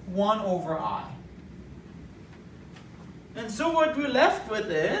minus 1 over I. And so what we're left with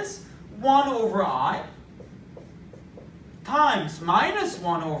is 1 over I times minus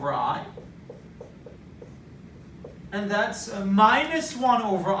 1 over I. And that's minus 1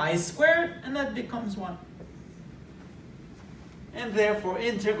 over I squared, and that becomes 1. And therefore,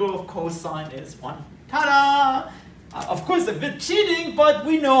 integral of cosine is 1. Ta-da! Of course, a bit cheating, but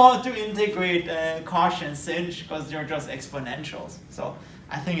we know how to integrate cosh and sinh because they're just exponentials. So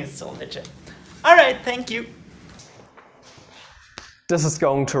I think it's still legit. All right, thank you. This is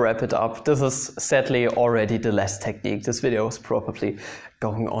going to wrap it up. This is sadly already the last technique. This video is probably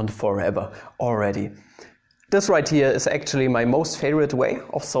going on forever already. This right here is actually my most favorite way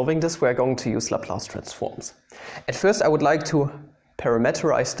of solving this. We're going to use Laplace transforms. At first, I would like to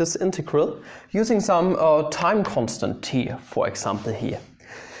parameterize this integral using some time constant t, for example here.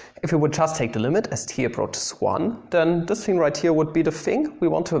 If we would just take the limit as t approaches 1, then this thing right here would be the thing we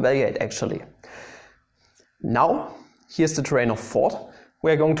want to evaluate actually. Now, here's the train of thought.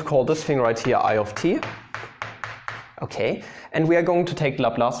 We are going to call this thing right here I of t. Okay, and we are going to take the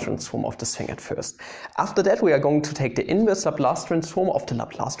Laplace transform of this thing at first. After that, we are going to take the inverse Laplace transform of the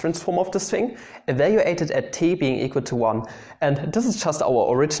Laplace transform of this thing, evaluate it at t being equal to 1. And this is just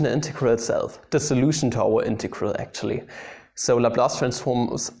our original integral itself, the solution to our integral actually. So Laplace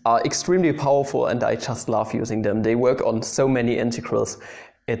transforms are extremely powerful and I just love using them. They work on so many integrals.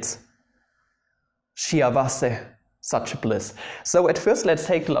 It's shiawase, such a bliss. So at first, let's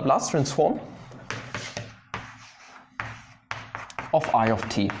take the Laplace transform of I of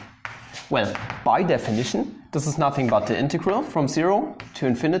t. Well, by definition, this is nothing but the integral from 0 to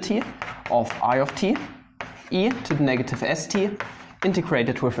infinity of I of t, e to the negative st,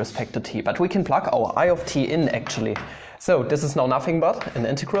 integrated with respect to t. But we can plug our I of t in actually. So this is now nothing but an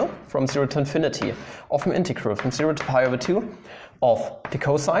integral from 0 to infinity of an integral from 0 to pi over 2 of the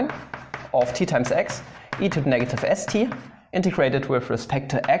cosine of t times x, e to the negative st, integrated with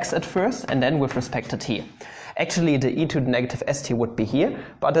respect to x at first and then with respect to t. Actually, the e to the negative st would be here,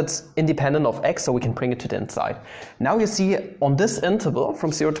 but it's independent of x, so we can bring it to the inside. Now you see on this interval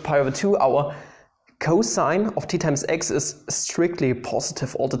from 0 to pi over 2, our cosine of t times x is strictly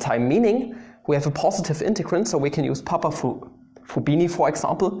positive all the time, meaning we have a positive integrand, so we can use Papa-Fubini, for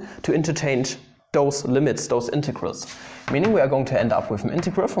example, to interchange those limits, those integrals. Meaning we are going to end up with an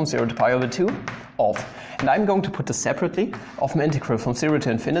integral from 0 to pi over 2 of, and I'm going to put this separately, of an integral from 0 to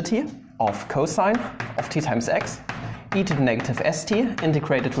infinity of cosine of t times x, e to the negative st,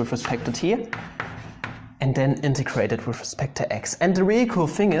 integrated with respect to t, and then integrate it with respect to x. And the really cool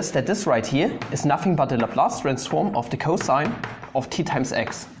thing is that this right here is nothing but the Laplace transform of the cosine of t times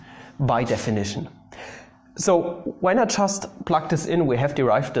x, by definition. So why not just plug this in? We have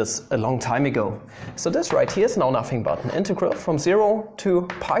derived this a long time ago. So this right here is now nothing but an integral from 0 to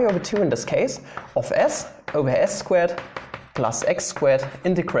pi over 2 in this case of s over s squared plus x squared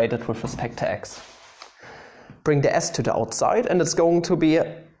integrated with respect to x. Bring the s to the outside and it's going to be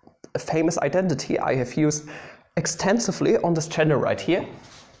a famous identity I have used extensively on this channel right here.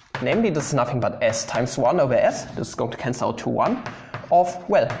 Namely, this is nothing but s times 1 over s, this is going to cancel out to 1, of,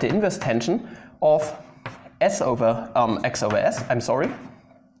 well, the inverse tension of s over x over s, I'm sorry.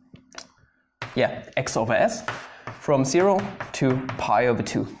 Yeah, x over s from 0 to pi over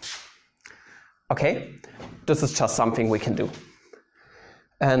 2. Okay, this is just something we can do.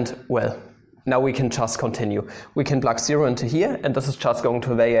 And, well, now we can just continue. We can plug 0 into here, and this is just going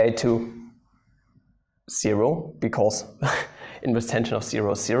to evaluate to 0, because inverse tension of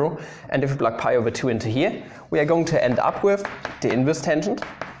 0 is 0. And if we plug pi over 2 into here, we are going to end up with the inverse tangent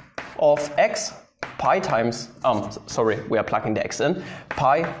of x pi times, we are plugging the x in,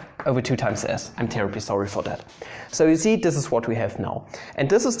 pi over 2 times s. I'm terribly sorry for that. So you see, this is what we have now. And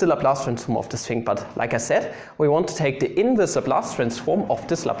this is the Laplace transform of this thing, but like I said, we want to take the inverse Laplace transform of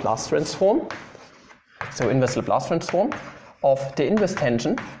this Laplace transform, so inverse Laplace transform of the inverse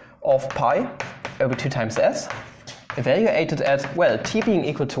tangent of pi over 2 times s, evaluated at, well, t being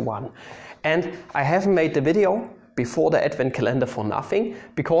equal to 1. And I haven't made the video before the advent calendar for nothing,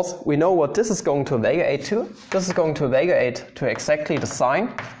 because we know what this is going to evaluate to. This is going to evaluate to exactly the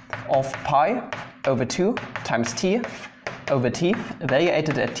sine of pi over 2 times t over t,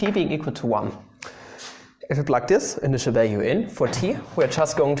 evaluated at t being equal to 1. If we plug this initial value in for t, we're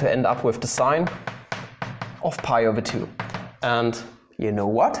just going to end up with the sine of pi over 2. And you know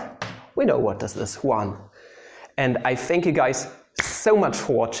what? We know what this is, 1. And I thank you guys so much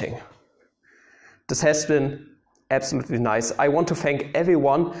for watching. This has been absolutely nice. I want to thank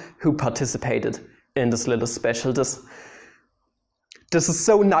everyone who participated in this little special. This is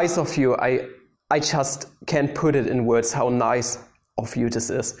so nice of you. I just can't put it in words how nice of you this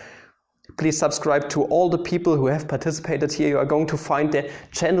is. Please subscribe to all the people who have participated here. You are going to find the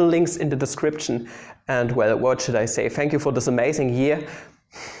channel links in the description. And well, what should I say? Thank you for this amazing year.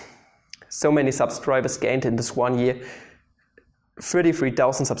 So many subscribers gained in this 1 year.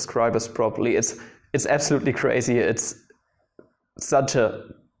 33,000 subscribers probably. It's absolutely crazy. It's such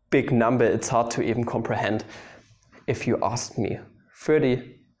a big number, it's hard to even comprehend. If you asked me,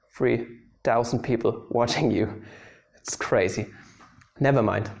 33,000 people watching you. It's crazy. Never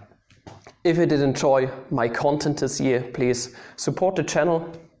mind. If you did enjoy my content this year, please support the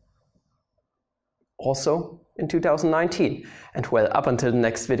channel also in 2019. And well, up until the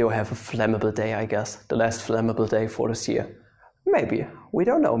next video, have a flammable day, I guess. The last flammable day for this year. Maybe, we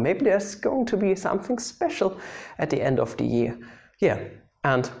don't know, maybe there's going to be something special at the end of the year. Yeah,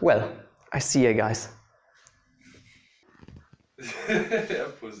 and well, I see you guys.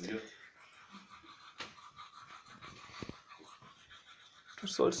 Du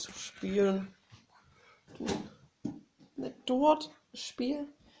sollst doch spielen. Du, nicht dort, Spiel.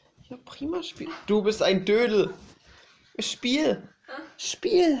 Ja, prima Spiel. Du bist ein Dödel. Spiel.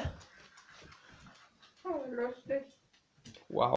 Spiel. Oh, lustig.